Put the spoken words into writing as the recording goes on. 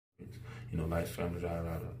you know, nice family drive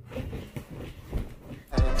out of.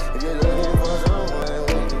 If you're looking for someone who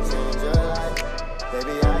can change your life,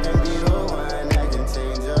 baby, I can be the one that can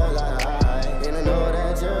change your life. And I know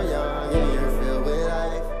that you're young and you're filled with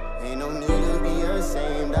life. Ain't no need to be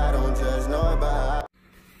ashamed, I don't judge nobody.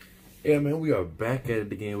 Yeah, man, we are back at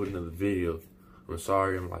it again with another video. I'm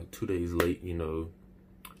sorry I'm like 2 days late, you know.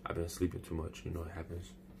 I've been sleeping too much, you know, it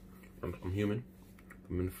happens. I'm human.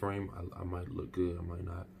 I'm in the frame. I might look good, I might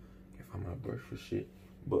not. If I'm not brushed for shit.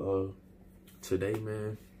 But today,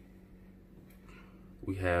 man,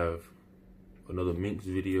 we have another Minks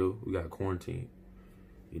video. We got Quarintined.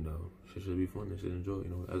 You know, shit should be fun. They should enjoy. You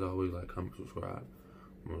know, as always, like, comment, subscribe.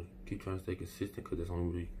 I'm gonna keep trying to stay consistent because that's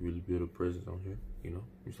only way you really build a presence on here. You know,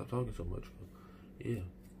 you stop talking so much. Yeah.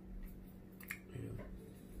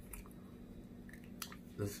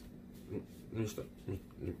 Let's start.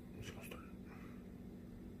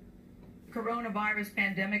 Coronavirus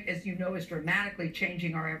pandemic, as you know, is dramatically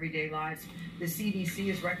changing our everyday lives. The CDC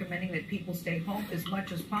is recommending that people stay home as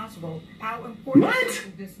much as possible. How important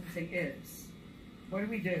social distancing is. What do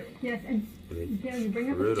we do? Yes, and yeah, you bring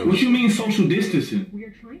up what you mean social distancing? We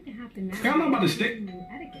are trying to have to navigate I'm not about to stick.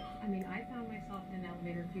 etiquette. I mean, I found myself in an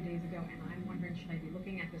elevator a few days ago, and I'm wondering, should I be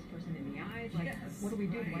looking at this person in the eyes? Like, what do we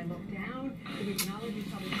do? Do I look down? Do we acknowledge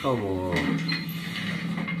each other? Come on.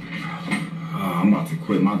 Oh, I'm about to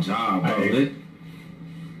quit my job, bro.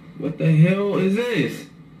 What the hell is this?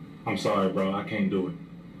 I'm sorry, bro. I can't do it.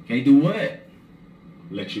 Can't do what?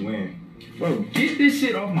 Let you in. Bro, get this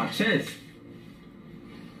shit off my chest.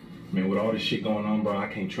 Man, with all this shit going on, bro, I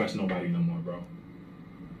can't trust nobody no more, bro.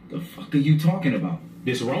 The fuck are you talking about?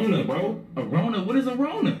 This Rona, bro. A Rona? What is a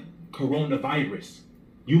Rona? Coronavirus.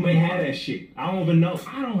 You may have that shit. I don't even know.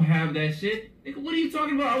 I don't have that shit. Nigga, what are you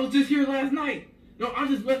talking about? I was just here last night. Yo, I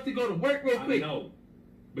just left to go to work real quick. I know.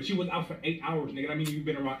 But you was out for 8 hours, nigga. I mean, you've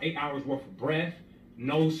been around 8 hours worth of breath,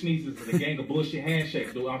 no sneezes, and a gang of bullshit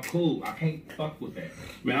handshakes, dude. I'm cool. I can't fuck with that.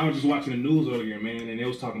 Man, I was just watching the news earlier, man, and they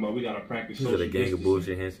was talking about we gotta practice social distancing. A gang of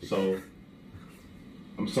bullshit handshakes. So,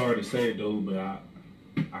 I'm sorry to say it, dude, but I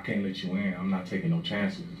can't let you in. I'm not taking no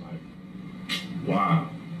chances. Like, wow.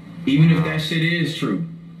 Even if that shit is true,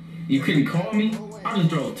 you couldn't call me? I just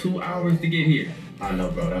drove 2 hours to get here. I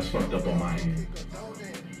know, bro. That's fucked up on my end.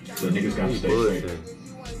 The niggas gotta stay safe.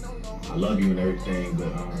 I love you and everything,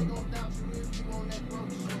 but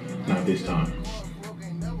not this time.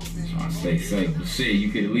 So I stay safe. But shit, you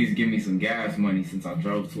could at least give me some gas money since I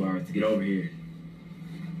drove 2 hours to get over here.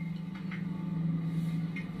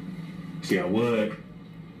 See, I would,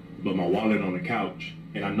 but my wallet on the couch,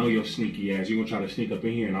 and I know your sneaky ass. You're gonna try to sneak up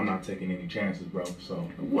in here, and I'm not taking any chances, bro. So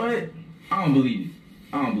what? I don't believe it.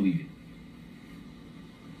 I don't believe it.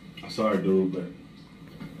 I'm sorry, dude, but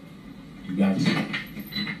you got to.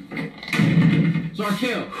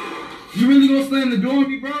 Jarkel, you really gonna slam the door on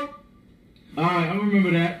me, bro? Alright, I'm gonna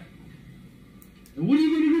remember that. And what are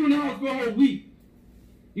you gonna do in the house for a whole week?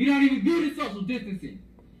 You're not even good at social distancing.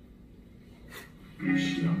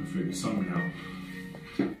 Shit, I'm gonna figure something out.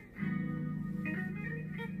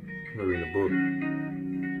 I'm reading a book.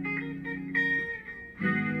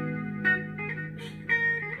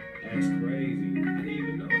 That's crazy. I didn't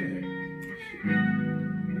even know that.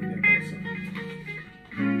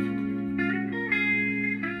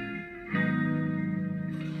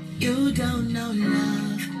 You don't know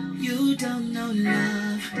love, you don't know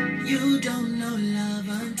love, you don't know love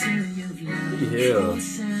until you've loved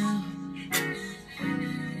yourself.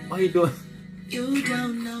 What are you doing? You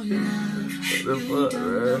don't know love, What the fuck,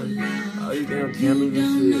 man? All you damn candles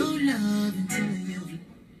and shit.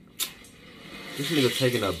 This nigga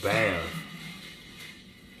taking a bath.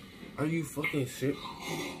 Are you fucking sick?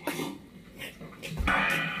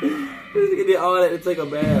 This nigga did all that to take a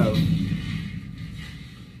bath.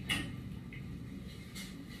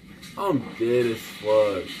 I'm dead as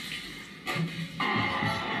fuck.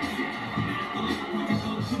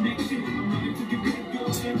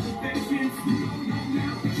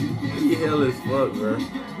 He hell as fuck, bro.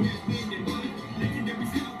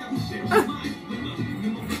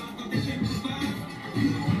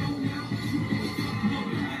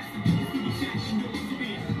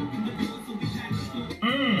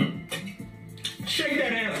 Shake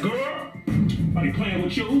that ass, girl. Somebody playing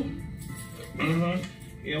with you?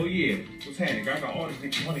 Hell yeah. What's happening? I got all this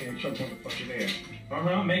nigga money in the church on the fucking ass.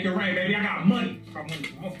 Make it rain, baby. I got money. I got money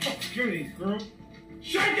for motherfucking securities, girl.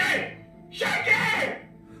 Shake it! Shake it!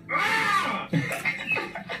 Ah!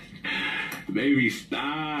 Baby,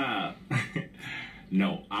 stop.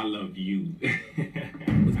 No, I love you.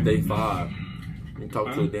 It's day 5. You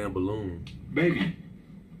talk to a damn balloon. Baby,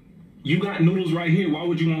 you got noodles right here. Why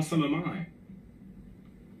would you want some of mine?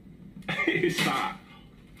 Stop.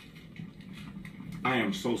 I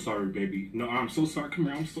am so sorry, baby. No, I'm so sorry. Come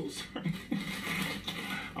here. I'm so sorry.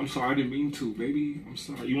 I'm sorry. I didn't mean to, baby. I'm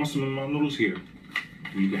sorry. You want some of my noodles here?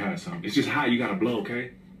 You can have some. It's just hot. You gotta blow,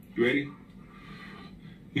 okay? You ready?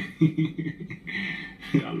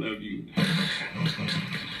 I love you.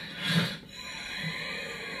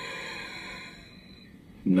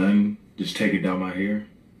 Nothing. Just take it down my hair.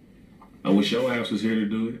 I wish your ass was here to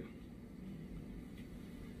do it.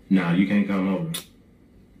 Nah, you can't come over.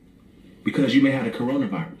 Because you may have the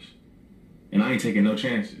coronavirus. And I ain't taking no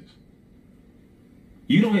chances.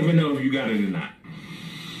 You don't even know if you got it or not.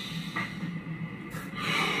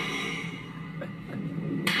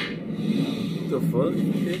 What the fuck?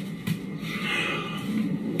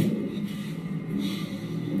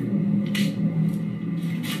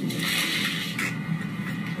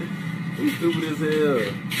 He's stupid as hell.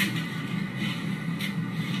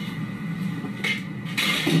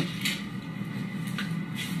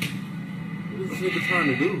 What is this nigga trying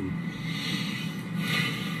to do?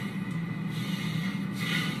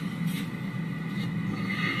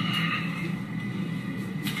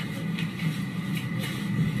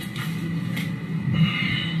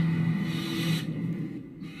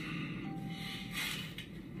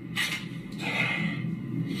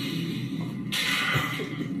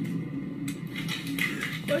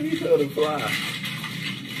 Like you trying to fly.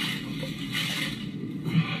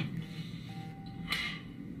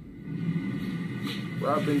 Bro,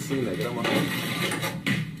 I've been seeing that. Get on my phone.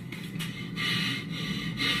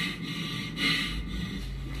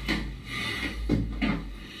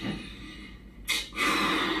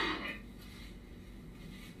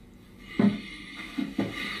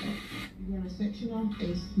 You're going to section off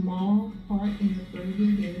a small part in the front of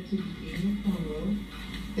your hair to begin your cornrow.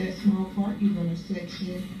 That small part you're going to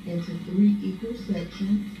section into 3 equal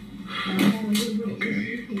sections.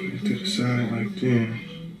 Okay, put it to the side like that.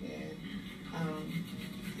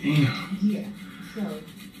 Damn. Yeah, so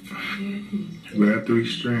Grab 3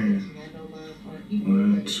 strands.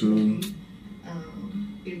 1, 2.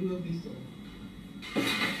 It will be so.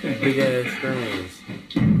 Big ass strands.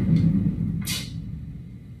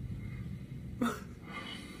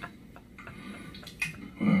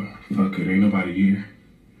 Well, fuck it, ain't nobody here.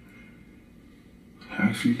 I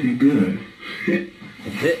actually did good.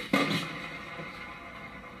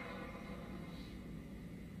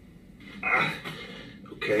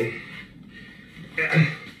 Okay.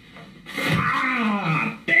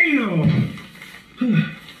 Ah, damn!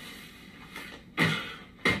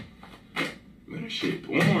 Man, that shit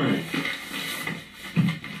boring.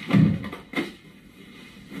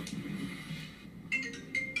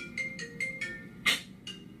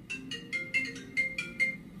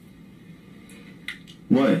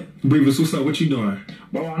 What? Brevis, what's up? What you doing?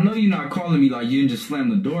 Bro, I know you're not calling me like you didn't just slam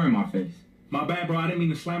the door in my face. My bad, bro. I didn't mean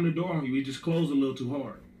to slam the door on you. It just closed a little too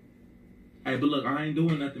hard. Hey, but look, I ain't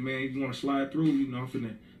doing nothing, man. If you want to slide through, you know, I'm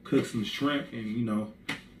finna cook some shrimp and, you know,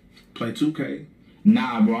 play 2K.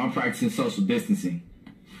 Nah, bro, I'm practicing social distancing.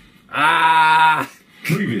 Ah!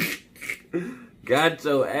 Brevis. Got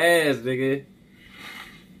your ass, nigga.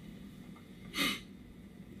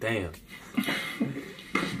 Damn.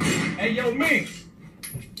 Hey, yo, Minks.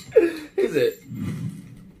 Is it?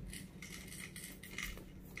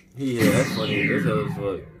 Yeah, that's funny. That's hell as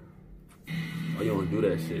fuck. Oh, you don't do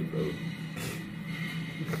that shit, bro.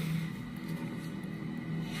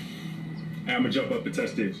 Hey, I'm gonna jump up and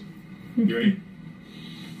test this. You ready?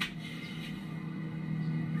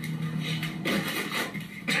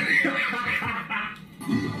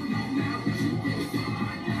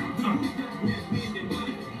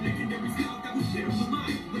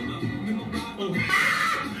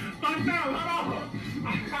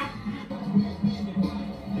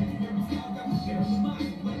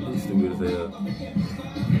 He's stupid as hell.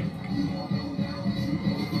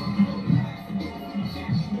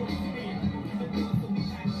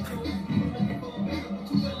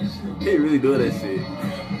 He really doing that shit.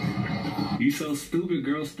 You so stupid,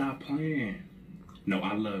 girl. Stop playing. No,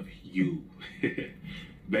 I love you.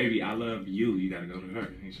 Baby, I love you. You gotta go to her.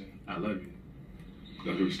 I love you.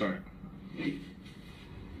 Go to restart.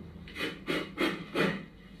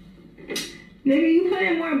 Nigga, you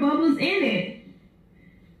putting more bubbles in it.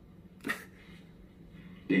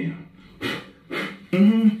 Damn.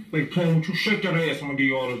 Wait, playing with you. Shake that ass. I'm gonna give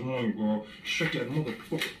you all this money, bro. Shake that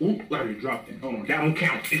motherfucker. Oop, I already dropped it. Hold on. That don't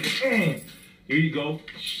count. Here you go.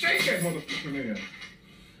 Shake that motherfucker ass.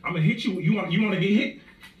 I'm gonna hit you. You want to get hit?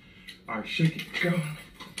 All right, shake it. Go.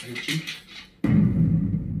 I hit you.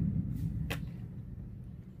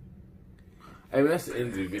 Hey, man, that's the end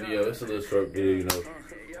of the video. It's a little short video, you know.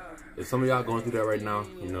 If some of y'all going through that right now,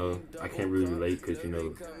 you know, I can't really relate because, you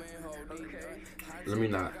know, let me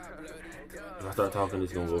not. If I start talking,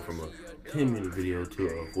 it's going to go from a 10-minute video to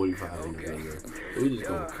a 45-minute video. So we just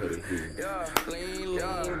going to cut it here.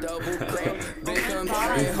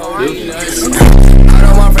 I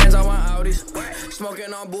don't want friends, I want Audis.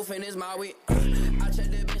 Smoking on booth in his Maui. I check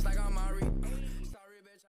the bitch like I'm Mari.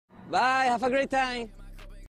 Bye, have a great time.